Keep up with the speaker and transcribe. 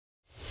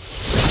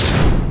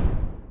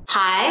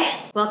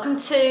Welcome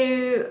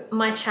to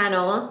my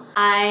channel.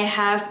 I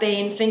have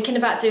been thinking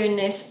about doing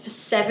this for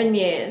 7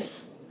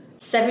 years.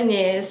 7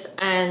 years,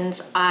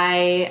 and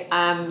I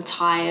am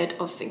tired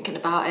of thinking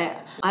about it.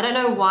 I don't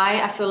know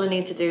why I feel the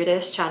need to do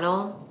this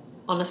channel,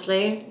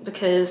 honestly,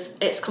 because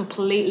it's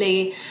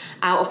completely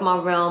out of my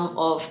realm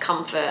of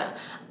comfort.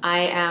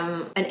 I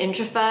am an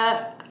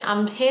introvert.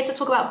 I'm here to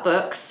talk about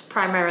books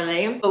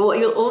primarily, but what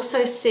you'll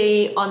also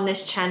see on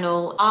this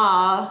channel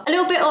are a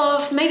little bit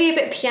of, maybe a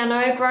bit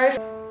piano growth.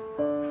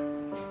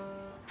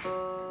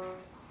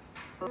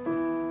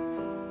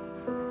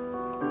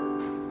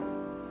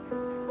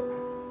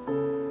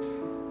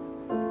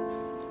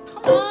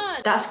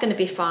 That's going to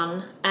be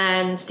fun.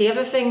 And the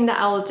other thing that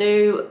I'll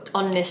do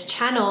on this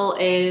channel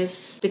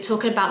is be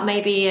talking about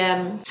maybe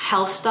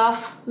health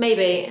stuff.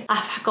 Maybe.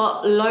 I've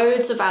got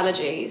loads of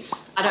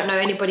allergies. I don't know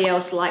anybody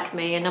else like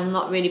me, and I'm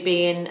really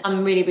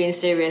being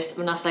serious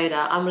when I say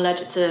that. I'm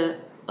allergic to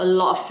a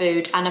lot of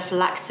food,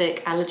 anaphylactic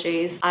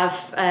allergies.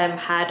 I've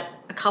had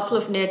a couple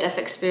of near-death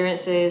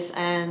experiences,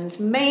 and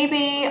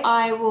maybe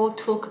I will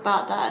talk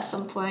about that at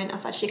some point.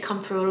 I've actually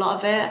come through a lot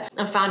of it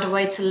and found a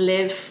way to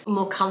live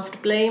more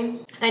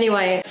comfortably.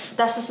 Anyway,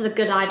 that's just a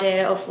good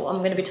idea of what I'm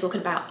going to be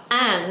talking about.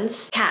 And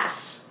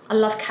cats. I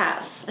love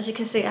cats. As you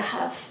can see, I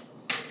have.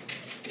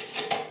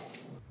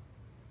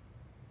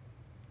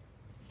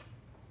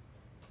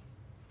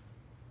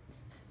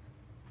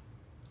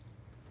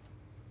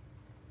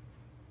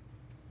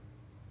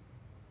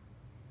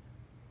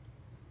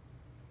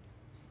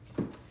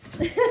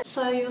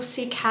 So you'll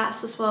see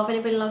cats as well, if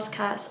anybody loves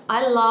cats.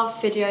 I love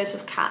videos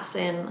with cats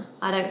in.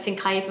 I don't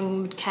think I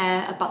even would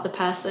care about the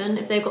person.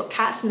 If they've got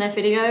cats in their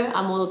video,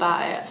 I'm all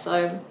about it.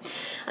 So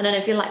I don't know,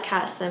 if you like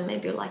cats, then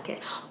maybe you'll like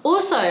it.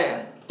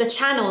 Also, the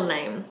channel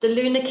name, The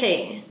Lunar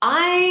Key.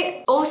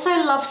 I also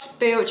love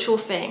spiritual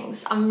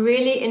things. I'm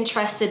really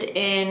interested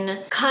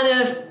in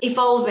kind of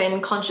evolving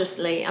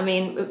consciously. I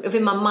mean,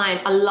 within my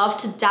mind, I love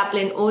to dabble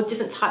in all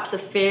different types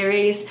of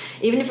theories,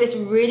 even if it's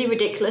really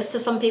ridiculous to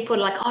some people,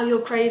 like, oh, you're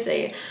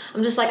crazy.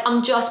 I'm just like,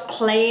 I'm just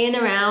playing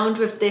around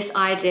with this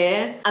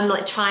idea. I'm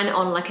like trying it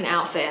on like an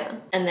outfit,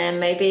 and then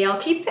maybe I'll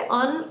keep it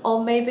on,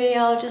 or maybe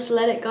I'll just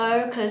let it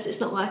go because it's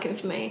not working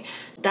for me.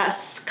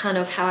 That's kind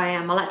of how I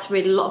am. I like to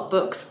read a lot of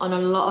books on a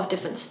lot of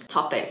different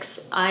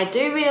topics. I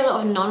do read a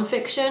lot of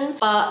non-fiction,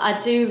 but I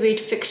do read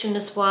fiction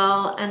as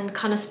well, and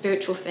kind of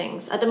spiritual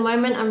things. At the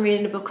moment, I'm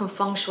reading a book on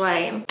feng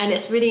shui, and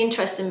it's really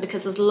interesting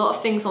because there's a lot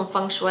of things on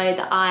feng shui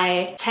that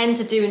I tend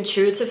to do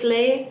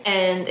intuitively,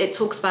 and it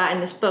talks about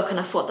in this book, and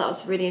I thought that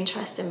was really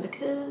interesting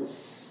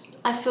because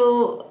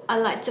I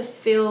like to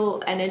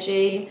feel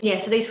energy. Yeah,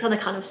 so these are the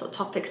kind of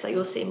topics that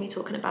you'll see me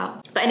talking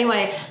about. But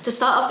anyway, to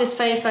start off this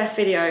very first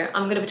video,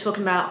 I'm going to be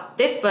talking about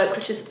this book,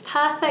 which is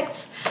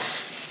perfect.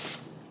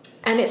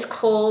 And it's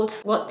called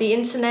What the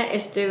Internet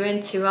is Doing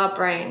to Our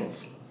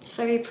Brains. It's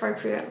very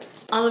appropriate.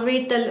 I'll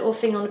read the little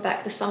thing on the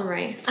back, the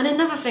summary. And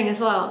another thing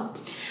as well,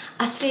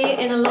 I see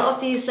in a lot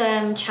of these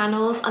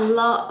channels, a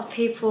lot of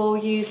people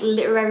use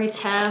literary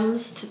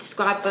terms to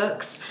describe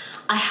books.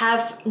 I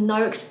have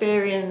no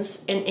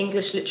experience in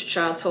English literature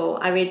at all.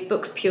 I read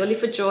books purely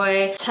for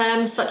joy.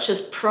 Terms such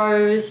as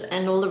prose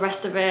and all the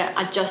rest of it,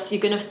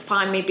 you're gonna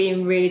find me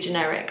being really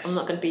generic. I'm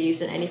not gonna be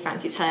using any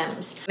fancy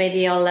terms.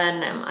 Maybe I'll learn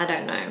them, I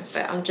don't know.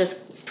 But I'm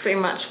just pretty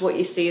much what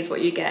you see is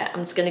what you get. I'm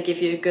just gonna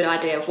give you a good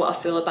idea of what I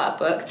feel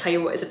about a book, tell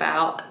you what it's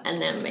about,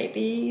 and then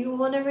maybe you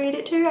wanna read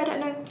it too, I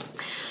don't know.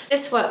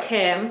 This work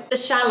here, The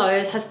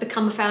Shallows, has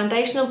become a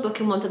foundational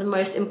book in one of the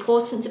most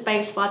important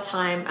debates of our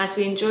time. As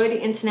we enjoy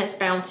the internet's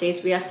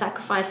bounties, we are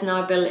sacrificing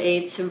our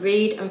ability to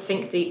read and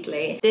think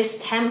deeply.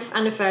 This 10th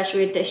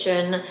anniversary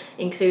edition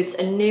includes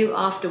a new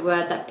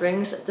afterword that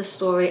brings the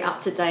story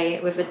up to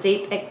date with a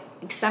deep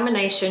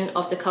examination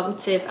of the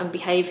cognitive and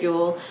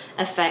behavioural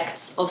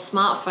effects of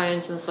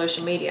smartphones and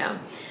social media.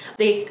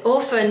 The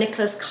author,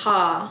 Nicholas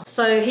Carr,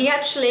 so he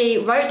actually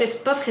wrote this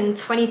book in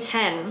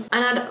 2010.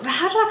 And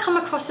how did I come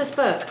across this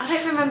book? I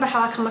don't remember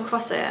how I come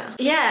across it.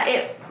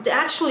 Yeah,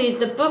 actually,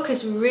 the book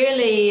is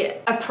really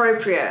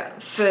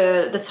appropriate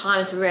for the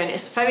times we're in.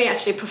 It's very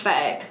actually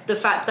prophetic. The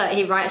fact that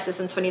he writes this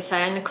in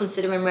 2010,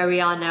 considering where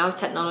we are now with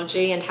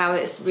technology and how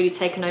it's really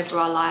taken over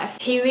our life.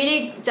 He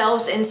really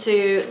delves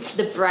into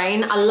the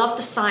brain. I love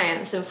the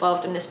science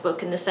involved in this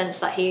book, in the sense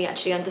that he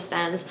actually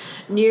understands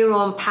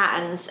neuron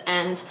patterns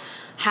and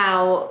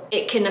how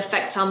it can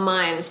affect our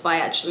minds by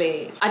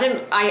actually...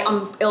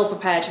 I'm ill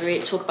prepared to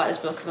talk about this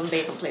book, if I'm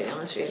being completely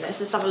honest with you. Let's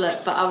just have a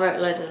look, but I wrote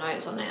loads of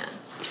notes on it.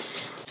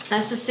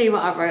 Let's just see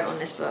what I wrote on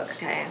this book,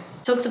 okay?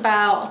 It talks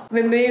about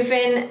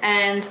removing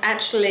and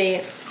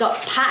actually the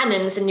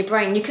patternings in your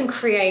brain. You can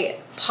create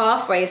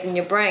pathways in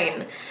your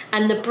brain,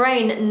 and the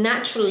brain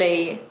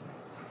naturally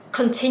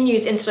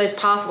continues into those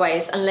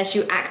pathways unless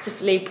you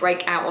actively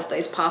break out of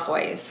those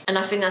pathways. And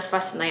I think that's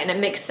fascinating. It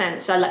makes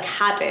sense. So like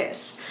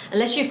habits,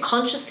 unless you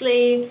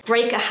consciously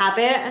break a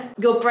habit,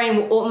 your brain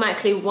will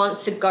automatically want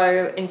to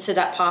go into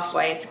that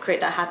pathway to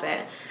create that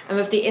habit. And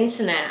with the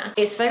internet,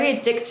 it's very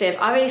addictive.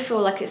 I really feel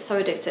like it's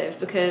so addictive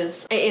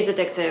because it is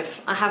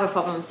addictive. I have a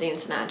problem with the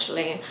internet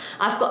actually.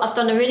 I've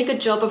done a really good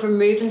job of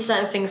removing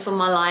certain things from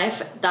my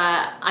life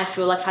that I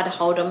feel like have had a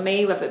hold on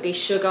me, whether it be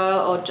sugar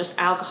or just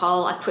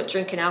alcohol. I quit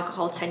drinking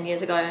alcohol 10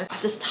 years ago. I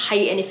just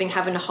hate anything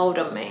having a hold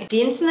on me.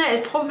 The internet is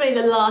probably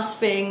the last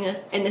thing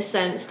in a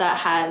sense that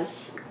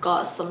has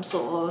got some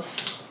sort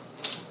of,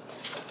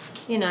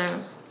 you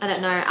know, I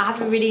don't know. I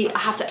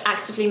have to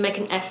actively make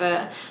an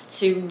effort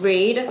to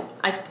read.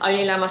 I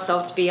only allow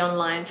myself to be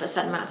online for a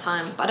certain amount of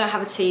time, but I don't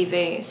have a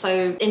TV.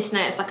 So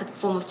internet is like a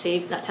form of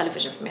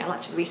television for me. I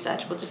like to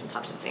research all different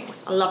types of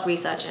things. I love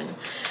researching.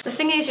 The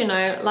thing is, you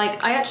know,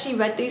 like I actually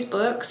read these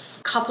books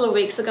a couple of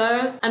weeks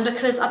ago, and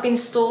because I've been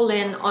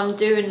stalling on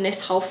doing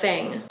this whole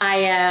thing,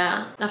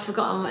 I've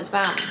forgotten what it's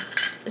about.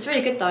 It's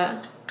really good though.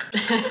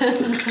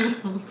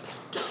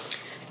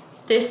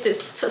 This is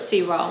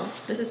Tootsie Roll.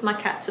 This is my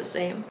cat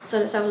Tootsie. So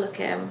let's have a look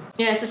here.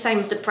 Yeah, it's the same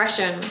as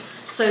depression.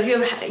 So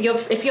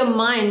if your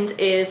mind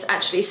is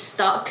actually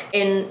stuck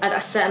in at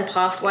a certain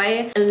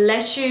pathway,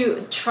 unless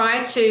you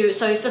try to,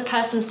 so if the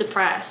person's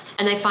depressed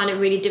and they find it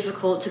really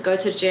difficult to go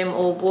to the gym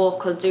or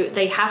walk or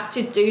they have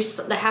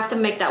to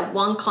make that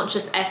one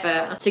conscious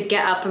effort to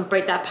get up and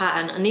break that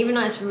pattern. And even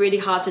though it's really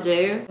hard to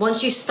do,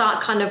 once you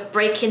start kind of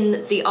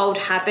breaking the old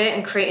habit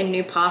and creating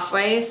new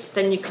pathways,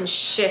 then you can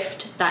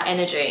shift that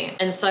energy.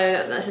 And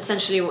so that's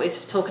essentially what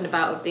he's talking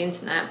about with the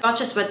internet. I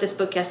just read this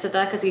book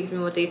yesterday because it gives me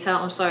more detail.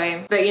 I'm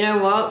sorry. But you know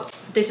what?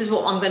 This is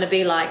what I'm going to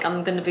be like.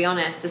 I'm going to be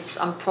honest.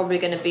 I'm probably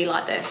going to be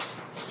like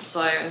this.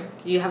 So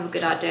you have a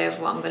good idea of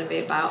what I'm going to be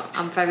about.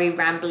 I'm very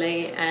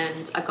rambly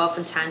and I go off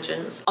on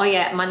tangents. Oh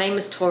yeah, my name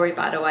is Tori,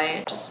 by the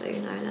way. Just so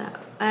you know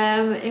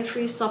that. If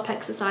we stop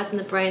exercising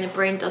the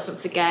brain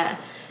doesn't forget.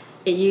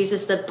 It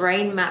uses the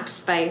brain map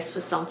space for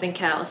something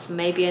else,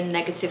 maybe a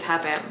negative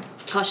habit.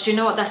 Gosh, do you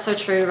know what? That's so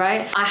true,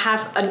 right? I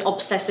have an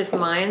obsessive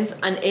mind,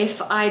 and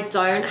if I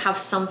don't have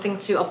something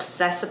to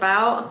obsess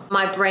about,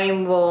 my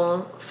brain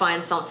will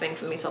find something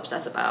for me to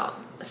obsess about.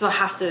 So I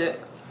have to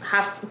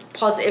have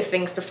positive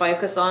things to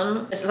focus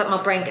on. It's like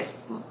my brain gets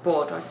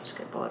bored, I just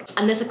get bored.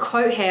 And there's a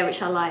quote here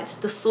which I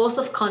liked. The source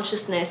of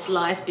consciousness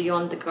lies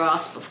beyond the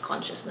grasp of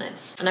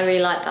consciousness. And I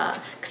really like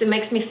that because it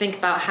makes me think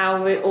about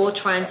how we're all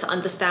trying to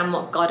understand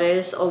what God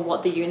is or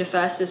what the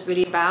universe is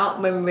really about,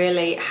 when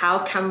really, how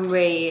can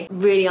we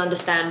really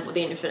understand what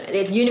the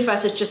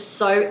universe is just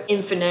so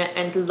infinite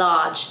and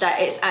large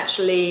that it's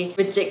actually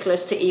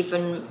ridiculous to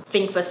even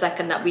think for a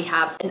second that we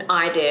have an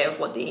idea of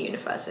what the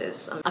universe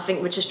is. I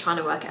think we're just trying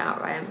to work it out,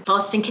 right? I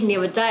was thinking the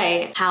other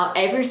day how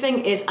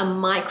everything is a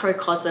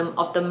microcosm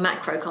of the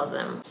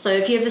macrocosm. So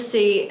if you ever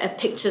see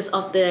pictures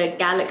of the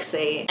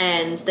galaxy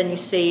and then you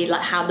see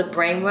like how the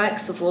brain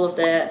works with all of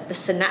the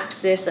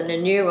synapses and the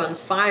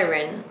neurons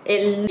firing,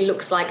 it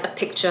looks like a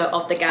picture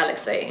of the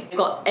galaxy. You've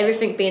got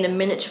everything being a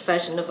miniature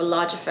version of a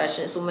larger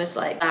version. It's almost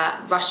like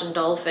that Russian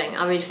doll thing.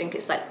 I really think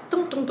it's like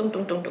dum dum dum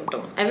dum dum dum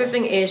dum.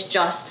 Everything is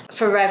just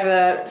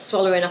forever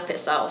swallowing up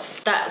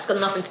itself. That's got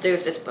nothing to do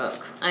with this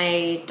book.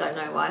 I don't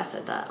know why I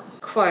said that.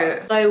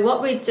 Quote, though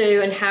what we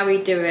do and how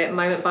we do it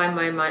moment by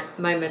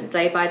moment,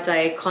 day by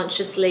day,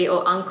 consciously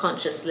or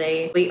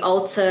unconsciously, we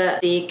alter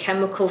the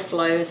chemical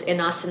flows in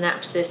our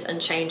synapses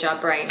and change our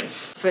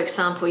brains. For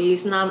example,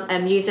 using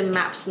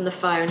maps on the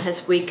phone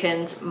has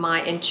weakened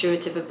my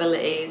intuitive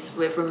abilities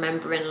with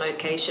remembering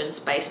locations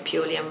based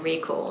purely on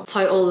recall.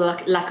 Total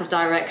lack of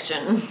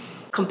direction.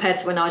 Compared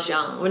to when I was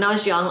young. When I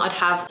was young, I'd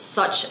have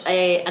such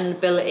an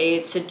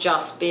ability to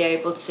just be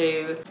able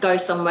to go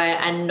somewhere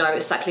and know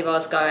exactly where I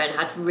was going,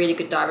 had really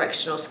good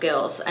directional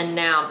skills. And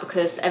now,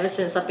 because ever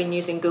since I've been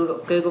using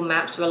Google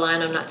Maps,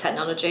 relying on that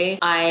technology,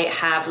 I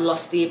have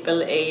lost the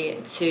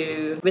ability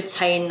to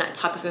retain that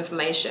type of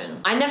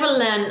information. I never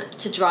learned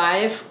to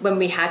drive when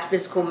we had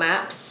physical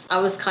maps. I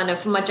was kind of,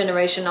 for my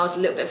generation, I was a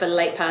little bit of a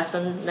late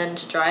person learning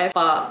to drive,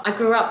 but I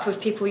grew up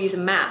with people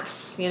using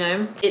maps, you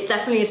know? It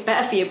definitely is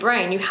better for your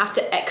brain. You have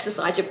to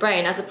exercise your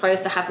brain as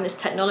opposed to having this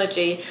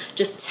technology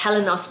just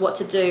telling us what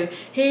to do.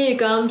 Here you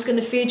go, I'm just going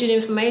to feed you the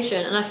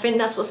information. And I think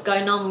that's what's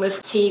going on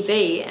with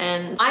TV.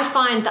 And I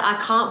find that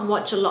I can't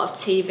watch a lot of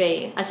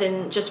TV, as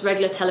in just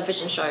regular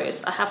television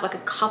shows. I have like a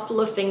couple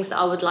of things that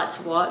I would like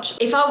to watch.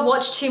 If I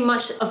watch too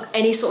much of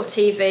any sort of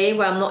TV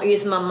where I'm not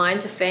using my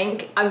mind to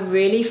think, I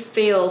really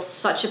feel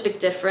such a big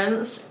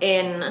difference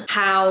in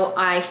how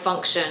I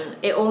function.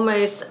 It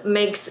almost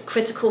makes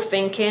critical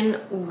thinking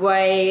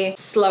way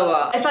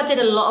slower. If I did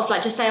a lot of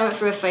like, just say I went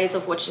through a phase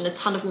of watching a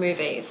ton of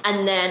movies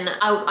and then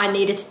I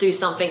needed to do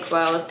something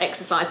where I was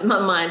exercising my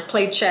mind,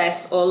 play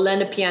chess or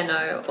learn a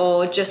piano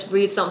or just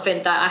read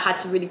something that I had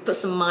to really put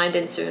some mind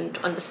into and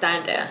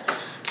understand it.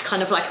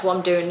 Kind of like what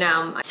I'm doing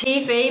now.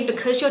 TV,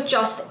 because you're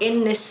just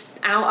in this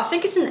I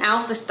think it's an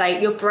alpha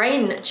state, your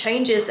brain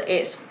changes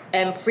its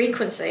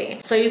frequency.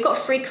 So you've got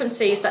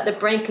frequencies that the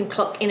brain can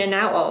clock in and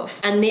out of.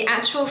 And the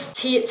actual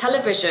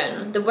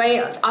television, the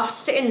way I've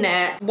sitting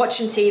there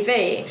watching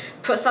TV,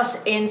 puts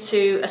us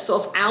into a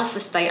sort of alpha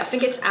state. I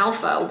think it's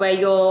alpha, where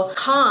you're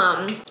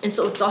calm and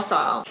sort of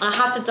docile. And I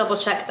have to double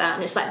check that.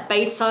 And it's like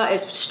beta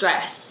is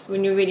stress,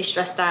 when you're really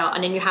stressed out.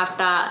 And then you have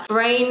that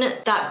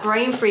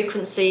brain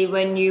frequency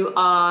when you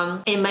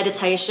are in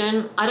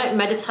meditation. I don't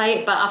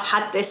meditate, but I've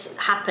had this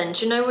happen.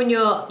 Do you know when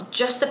you're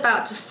just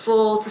about to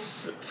fall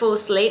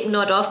asleep,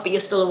 nod off, but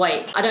you're still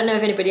awake? I don't know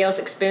if anybody else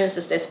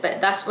experiences this,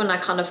 but that's when I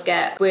kind of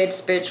get weird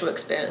spiritual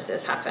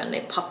experiences happen.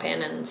 They pop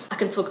in, and I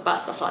can talk about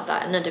stuff like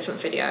that in a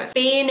different video.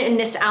 Being in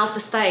this alpha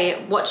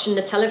state, watching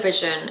the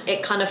television,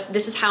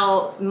 this is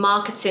how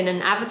marketing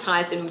and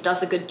advertising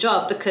does a good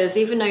job, because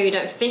even though you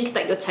don't think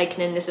that you're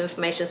taking in this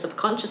information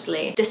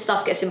subconsciously, this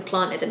stuff gets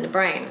implanted in the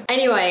brain.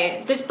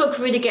 Anyway, this book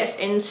really gets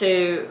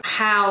into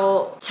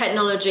how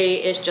technology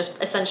is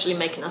just essentially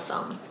making us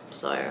dumb.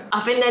 So I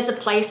think there's a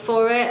place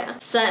for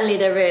it. Certainly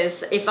there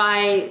is. If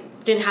I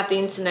didn't have the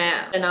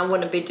internet, then I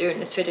wouldn't be doing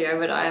this video,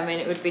 would I? I mean,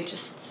 it would be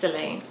just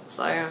silly.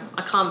 So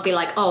I can't be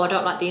like, oh, I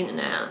don't like the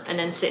internet, and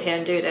then sit here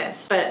and do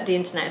this. But the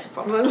internet is a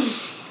problem.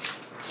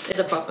 It's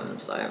a problem.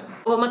 So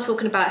what am I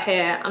talking about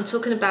here? I'm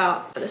talking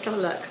about, let's have a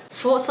look.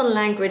 Thoughts on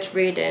language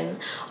reading.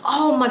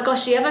 Oh my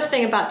gosh, the other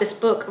thing about this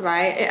book,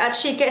 right? It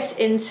actually gets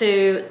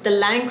into the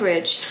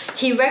language.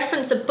 He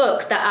referenced a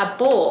book that I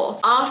bought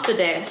after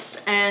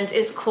this, and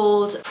it's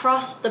called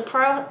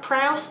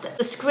The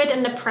Squid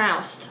and the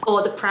Proust,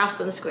 or The Proust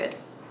and the Squid.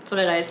 It's one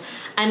of those.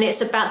 And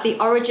it's about the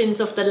origins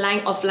of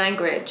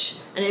language.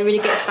 And it really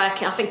gets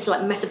back, I think, to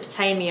like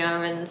Mesopotamia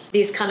and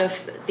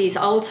these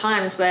old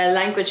times where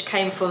language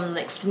came from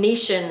like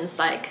Phoenicians,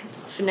 like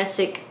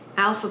phonetic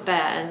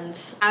alphabet,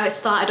 and how it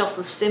started off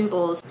with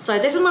symbols. So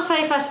this is my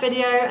very first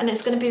video, and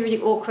it's going to be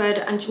really awkward,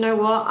 and you know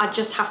what, I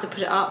just have to put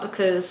it up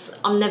because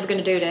I'm never going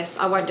to do this.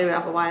 I won't do it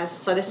otherwise.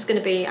 So this is going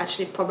to be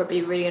actually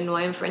probably really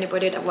annoying for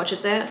anybody that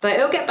watches it, but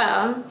it'll get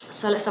better.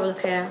 So let's have a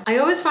look here. I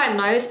always write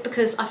notes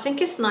because I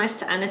think it's nice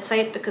to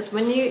annotate, because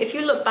if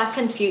you look back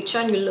in future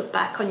and you look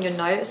back on your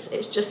notes,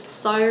 it's just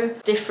so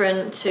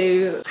different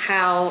to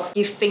how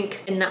you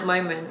think in that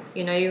moment.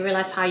 You know, you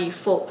realize how you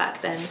thought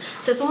back then.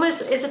 So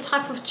it's a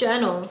type of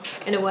journal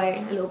in a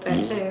way, a little bit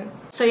too.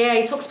 So yeah,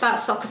 he talks about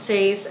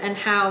Socrates and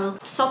how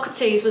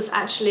Socrates was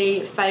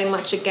actually very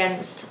much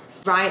against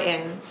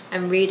writing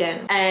and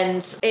reading,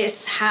 and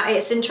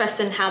it's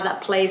interesting how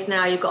that plays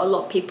now. You've got a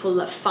lot of people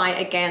that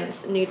fight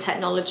against new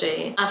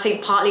technology, I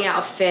think partly out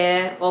of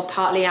fear or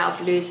partly out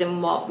of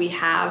losing what we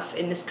have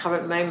in this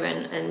current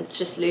moment and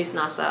just losing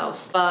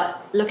ourselves.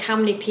 But look how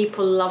many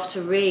people love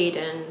to read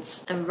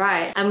and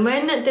write. And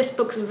when this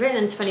book was written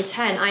in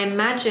 2010, I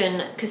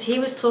imagine, because he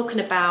was talking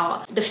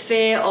about the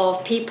fear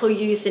of people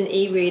using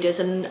e-readers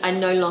and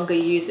no longer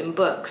using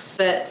books.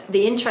 But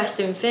the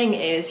interesting thing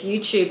is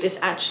YouTube is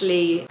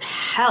actually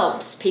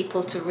helped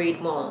people to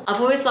read more.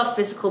 I've always loved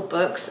physical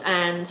books,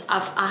 and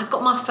I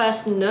got my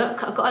first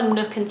Nook. I got a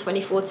Nook in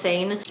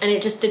 2014, and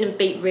it just didn't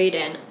beat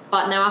reading.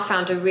 But now I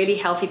found a really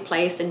healthy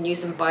place in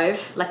using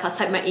both. Like, I'll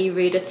take my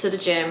e-reader to the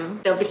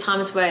gym. There'll be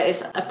times where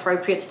it's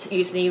appropriate to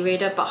use an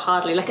e-reader, but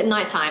hardly. Like at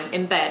nighttime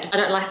in bed. I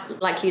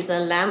don't like using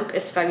a lamp.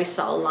 It's very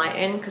subtle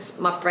lighting because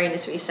my brain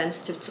is really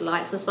sensitive to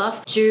lights and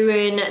stuff.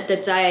 During the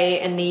day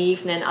and the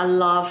evening, I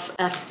love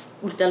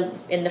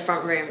in the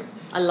front room.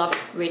 I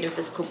love reading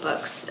physical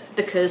books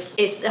because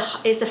it's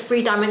a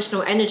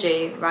three-dimensional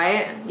energy,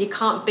 right? You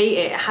can't beat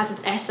it. It has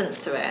an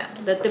essence to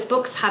it. The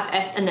books have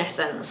an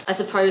essence as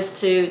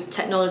opposed to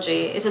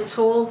technology. It's a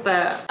tool,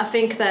 but I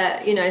think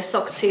that, you know,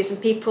 Socrates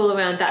and people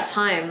around that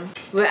time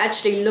were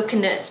actually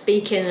looking at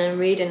speaking and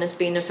reading as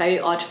being a very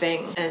odd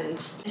thing. And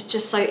it's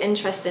just so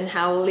interesting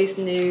how all these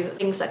new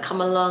things that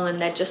come along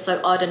and they're just so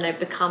odd and they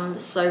become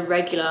so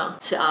regular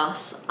to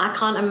us. I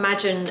can't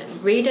imagine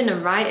reading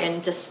and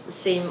writing just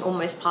seem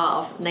almost part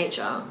of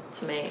nature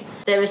to me.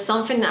 There is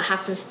something that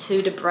happens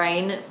to the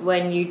brain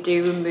when you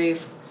do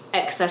remove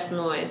excess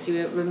noise.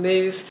 You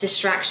remove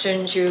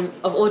distractions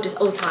of all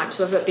types,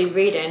 whether it be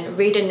reading.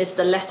 Reading is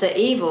the lesser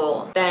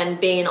evil than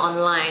being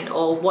online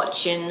or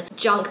watching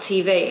junk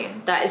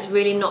TV that is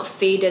really not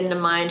feeding the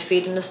mind,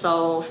 feeding the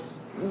soul,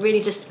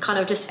 really just kind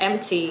of just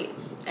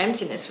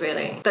emptiness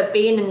really. But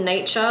being in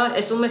nature,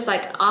 it's almost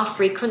like our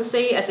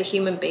frequency as a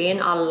human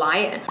being, our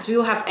light, because we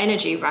all have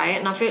energy, right?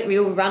 And I feel like we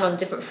all run on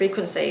different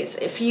frequencies.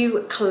 If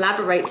you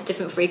collaborate to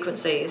different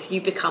frequencies, you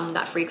become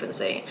that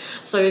frequency.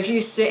 So if you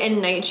sit in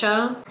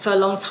nature for a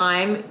long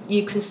time,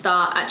 you can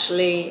start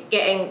actually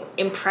getting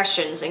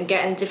impressions and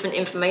getting different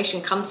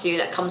information come to you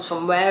that comes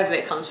from wherever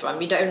it comes from.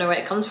 You don't know where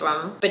it comes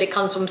from, but it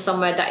comes from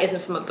somewhere that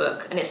isn't from a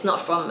book, and it's not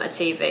from a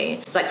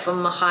TV. It's like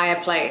from a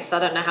higher place. I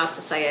don't know how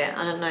to say it.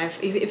 I don't know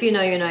if you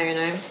know, you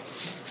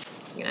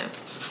know.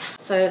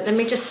 So So let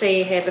me just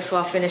see here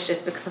before I finish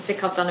this, because I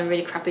think I've done a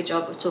really crappy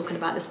job of talking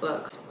about this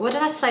book. What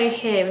did I say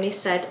here when he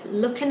said,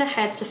 looking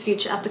ahead to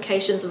future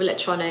applications of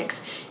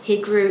electronics, he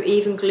grew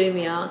even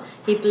gloomier.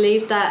 He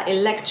believed that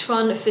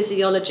electron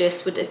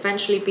physiologists would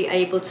eventually be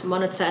able to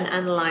monitor and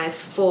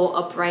analyze 4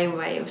 of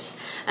brainwaves,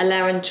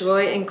 allowing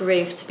joy and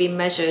grief to be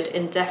measured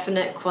in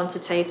definite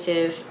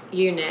quantitative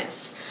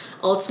units.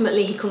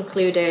 Ultimately, he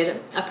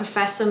concluded, a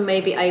professor may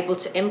be able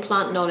to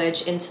implant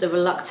knowledge into the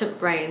reluctant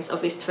brains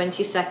of his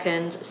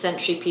 22nd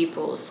century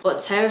pupils. What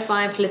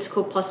terrifying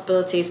political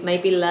possibilities may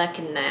be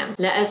lurking there.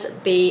 Let us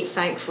be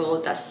thankful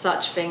that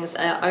such things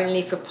are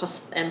only for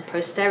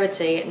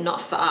posterity,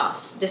 not for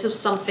us. This was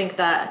something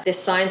that this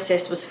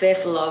scientist was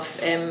fearful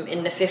of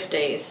in the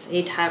 50s.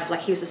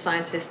 He was a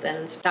scientist,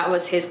 and that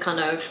was his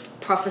kind of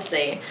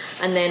prophecy.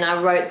 And then I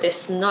wrote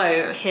this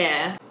note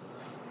here.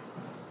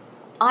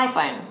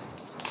 iPhone.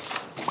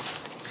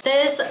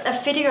 There's a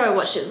video I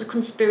watched, it was a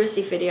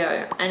conspiracy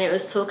video, and it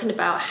was talking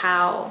about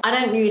how, I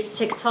don't use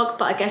TikTok,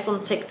 but I guess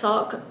on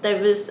TikTok,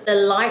 there was a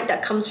light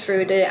that comes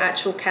through the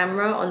actual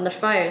camera on the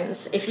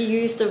phones. If you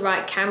use the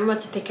right camera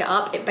to pick it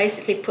up, it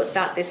basically puts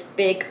out this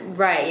big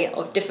ray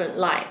of different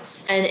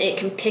lights, and it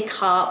can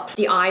pick up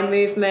the eye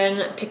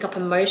movement, pick up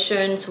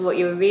emotion to what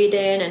you're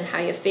reading and how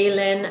you're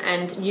feeling,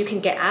 and you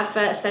can get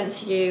adverts sent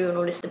to you and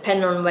all this,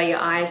 depending on where your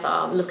eyes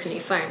are looking at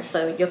your phone.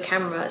 So your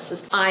camera is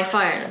just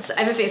iPhone. So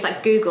everything's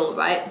like Google,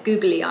 right?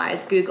 Googly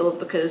eyes, Google,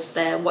 because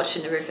they're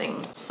watching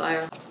everything.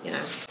 So, you know,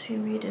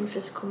 between reading,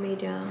 physical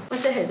media.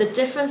 What's it here? The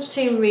difference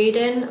between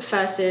reading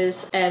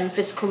versus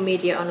physical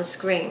media on a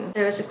screen.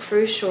 There is a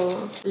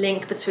crucial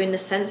link between the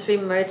sensory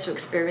motor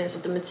experience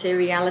of the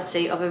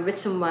materiality of a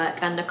written work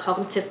and the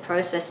cognitive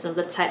processing of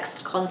the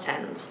text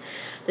content.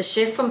 The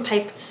shift from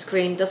paper to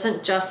screen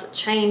doesn't just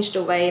change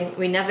the way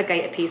we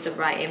navigate a piece of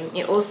writing,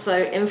 it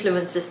also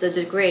influences the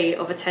degree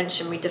of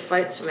attention we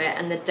devote to it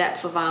and the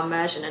depth of our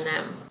immersion in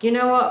it. You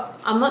know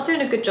what? I'm not doing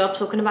a good job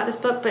talking about this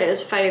book, but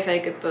it's a very, very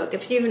good book.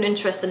 If you're even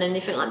interested in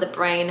anything like the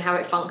brain, how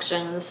it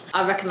functions,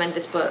 I recommend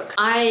this book.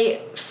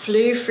 I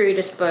flew through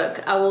this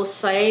book. I will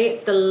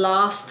say the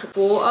last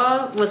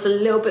quarter was a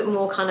little bit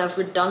more kind of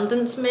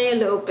redundant to me, a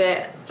little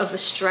bit of a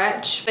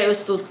stretch, but it was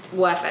still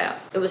worth it.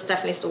 It was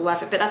definitely still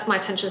worth it, but that's my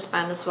attention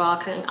span as well.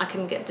 I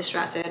can get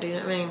distracted, you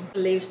know what I mean?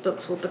 Believes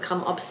books will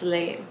become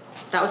obsolete.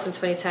 That was in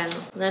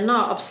 2010. They're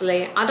not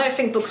obsolete. I don't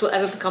think books will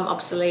ever become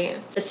obsolete.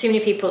 There's too many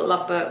people that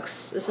love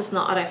books. It's just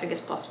not, I don't think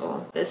it's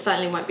possible. It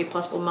certainly won't be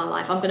possible in my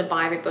life. I'm gonna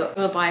buy every book.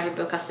 I'm gonna buy every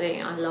book I see.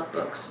 I love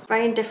books.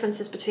 Varying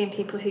differences between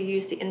people who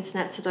use the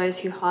internet to those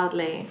who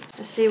hardly.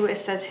 Let's see what it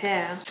says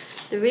here.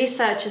 The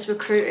researchers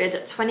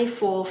recruited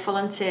 24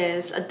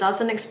 volunteers, a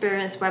dozen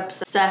experienced web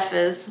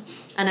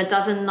surfers, and a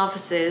dozen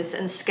novices,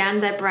 and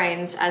scanned their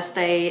brains as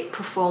they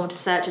performed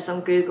searches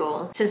on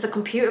Google. Since a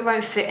computer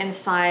won't fit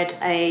inside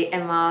a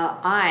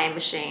MRI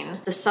machine,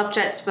 the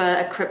subjects were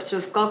equipped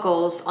with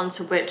goggles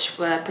onto which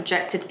were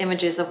projected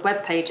images of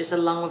web pages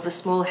along with a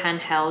small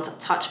handheld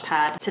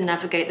touchpad to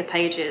navigate the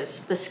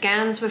pages. The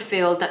scans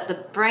revealed that the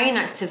brain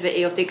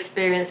activity of the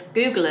experienced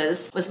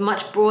Googlers was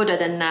much broader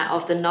than that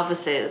of the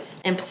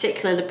novices. In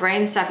particular, the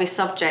brain-savvy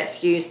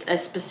subjects used a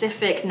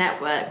specific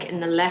network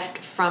in the left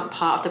front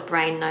part of the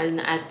brain known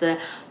as the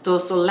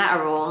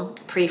dorsolateral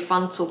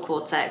prefrontal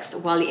cortex,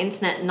 while the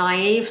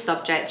internet-naive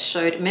subjects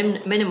showed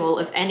minimal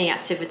of any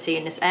activity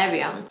in this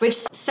area, which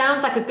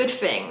sounds like a good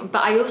thing,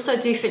 but I also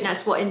do think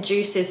that's what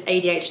induces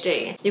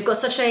ADHD. You've got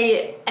such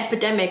a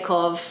epidemic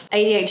of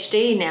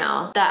ADHD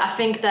now that I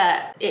think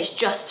that it's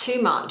just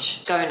too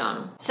much going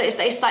on. So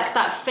it's like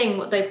that thing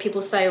what they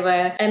people say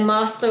where a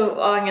master,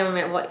 oh hang on a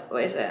minute,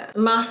 what is it?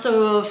 Master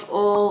of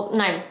all,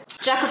 no,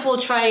 jack of all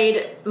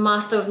trade,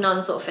 master of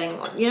none sort of thing.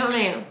 You know what I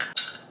mean?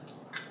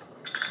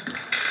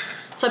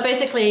 So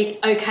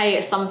basically, okay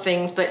at some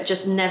things, but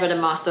just never the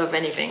master of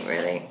anything,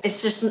 really.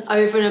 It's just an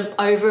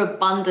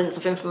overabundance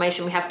of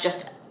information. We have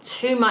just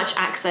too much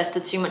access to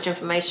too much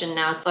information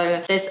now.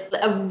 So there's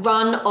a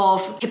run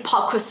of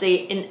hypocrisy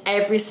in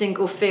every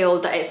single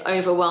field that it's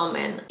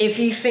overwhelming. If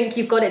you think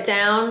you've got it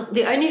down,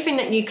 the only thing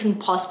that you can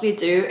possibly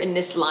do in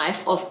this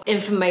life of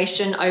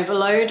information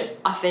overload,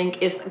 I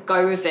think, is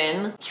go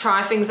within,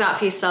 try things out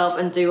for yourself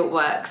and do what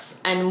works.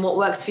 And what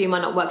works for you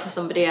might not work for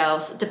somebody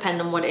else,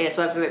 depending on what it is,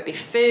 whether it be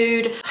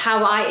food,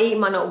 how I eat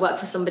might not work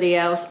for somebody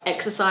else,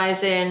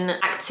 exercising,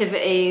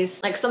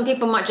 activities. Like some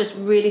people might just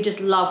really just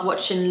love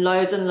watching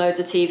loads and loads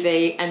of TV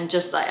and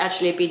just like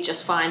actually be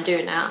just fine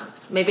doing that.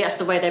 Maybe that's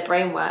the way their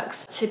brain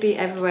works. To be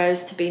everywhere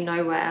is to be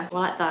nowhere. I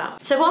like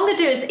that. So what I'm gonna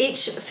do is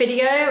each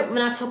video,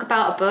 when I talk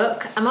about a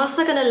book, I'm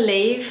also gonna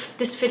leave,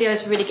 this video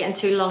is really getting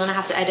too long and I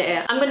have to edit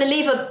it. I'm gonna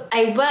leave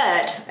a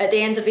word at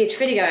the end of each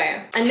video.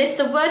 And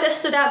the word that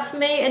stood out to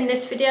me in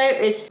this video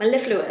is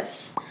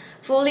mellifluous.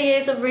 For all the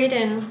years of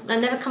reading, I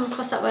never come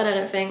across that word, I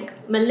don't think.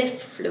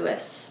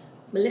 Mellifluous.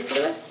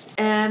 Mellifluous?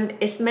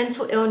 Is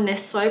mental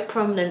illness so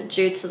prominent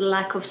due to the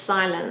lack of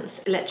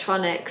silence,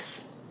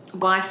 electronics,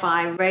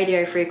 Wi-Fi,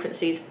 radio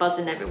frequencies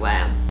buzzing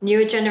everywhere.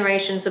 Newer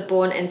generations are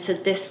born into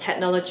this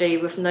technology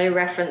with no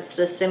reference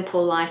to the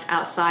simple life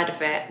outside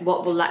of it.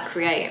 What will that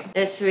create?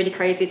 It's really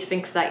crazy to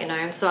think of that, you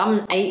know. So I'm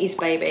an 80s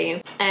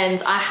baby,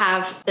 and I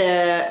have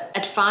the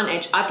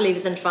advantage, I believe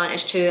it's an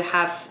advantage, to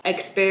have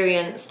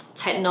experienced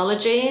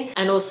technology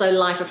and also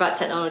life without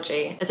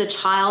technology. As a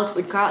child,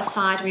 we'd go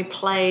outside, we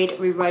played,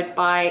 we rode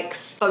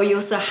bikes, but we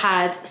also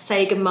had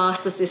Sega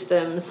Master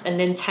Systems and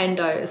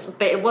Nintendos.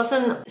 But it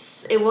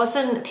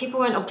wasn't, people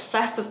weren't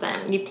obsessed with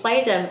them. You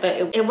played them,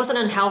 but it wasn't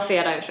unhealthy,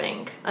 I don't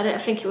think. I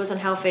don't think it was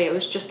unhealthy. It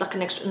was just like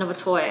another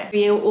toy.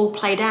 We all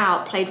played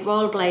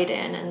rollerblading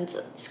and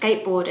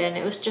skateboarding.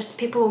 It was just,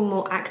 people were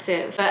more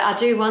active. But I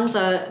do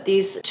wonder,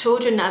 these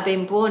children that are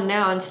being born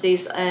now into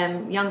these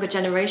younger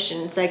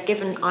generations, they're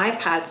given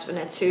iPads when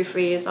they're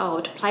 2-3 years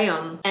old to play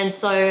on. And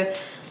so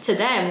to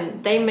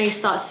them, they may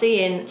start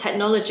seeing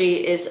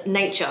technology is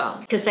nature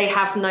because they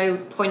have no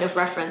point of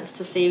reference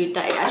to see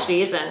that it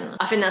actually isn't.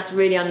 I think that's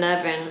really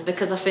unnerving,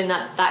 because I think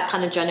that that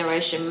kind of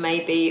generation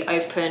may be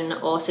open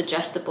or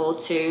suggestible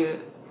to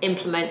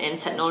implementing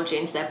technology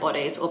into their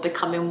bodies or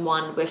becoming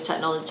one with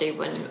technology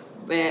when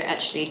we're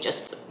actually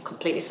just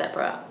completely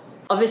separate.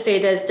 Obviously,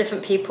 there's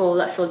different people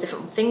that feel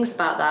different things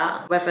about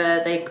that,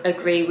 whether they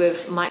agree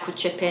with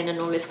microchipping and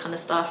all this kind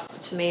of stuff.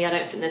 To me, I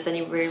don't think there's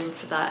any room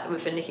for that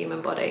within the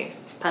human body.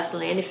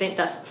 Personally, anything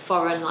that's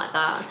foreign like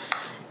that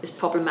is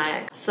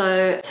problematic.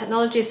 So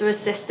technologies are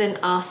assisting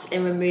us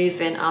in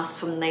removing us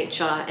from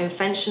nature.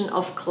 Invention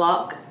of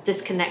clock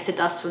disconnected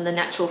us from the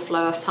natural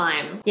flow of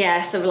time.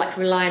 Yeah, so we're like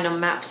relying on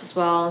maps as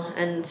well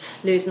and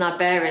losing our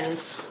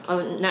bearings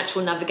on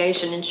natural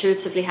navigation,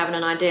 intuitively having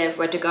an idea of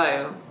where to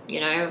go, you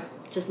know?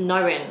 Just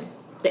knowing,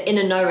 the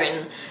inner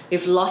knowing,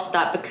 we've lost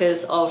that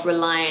because of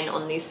relying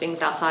on these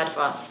things outside of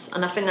us.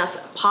 And I think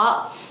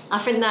I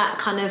think that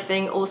kind of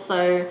thing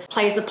also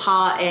plays a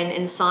part in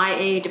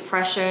anxiety,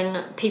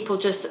 depression, people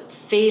just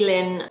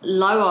feeling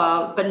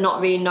lower but not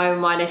really knowing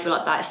why they feel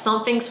like that.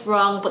 Something's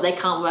wrong, but they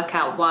can't work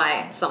out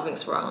why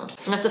something's wrong.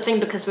 And that's the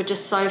thing, because we're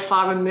just so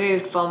far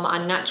removed from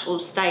our natural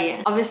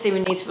state. Obviously,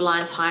 we need to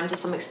rely on time to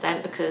some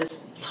extent,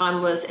 because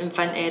time was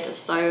invented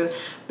so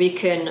we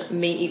can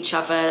meet each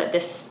other at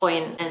this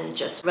point and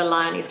just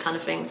rely on these kind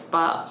of things.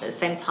 But at the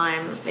same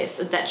time, it's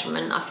a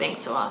detriment, I think,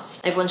 to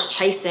us. Everyone's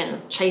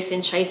chasing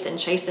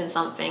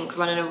something,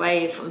 running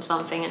away from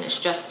something, and it's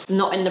just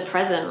not in the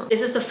present.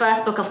 This is the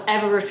first book I've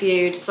ever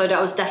reviewed, so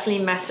that was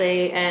definitely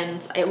messy,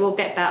 and it will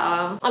get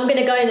better. I'm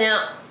gonna go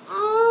now.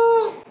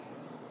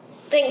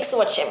 Thanks for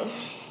watching.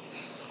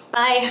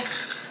 Bye.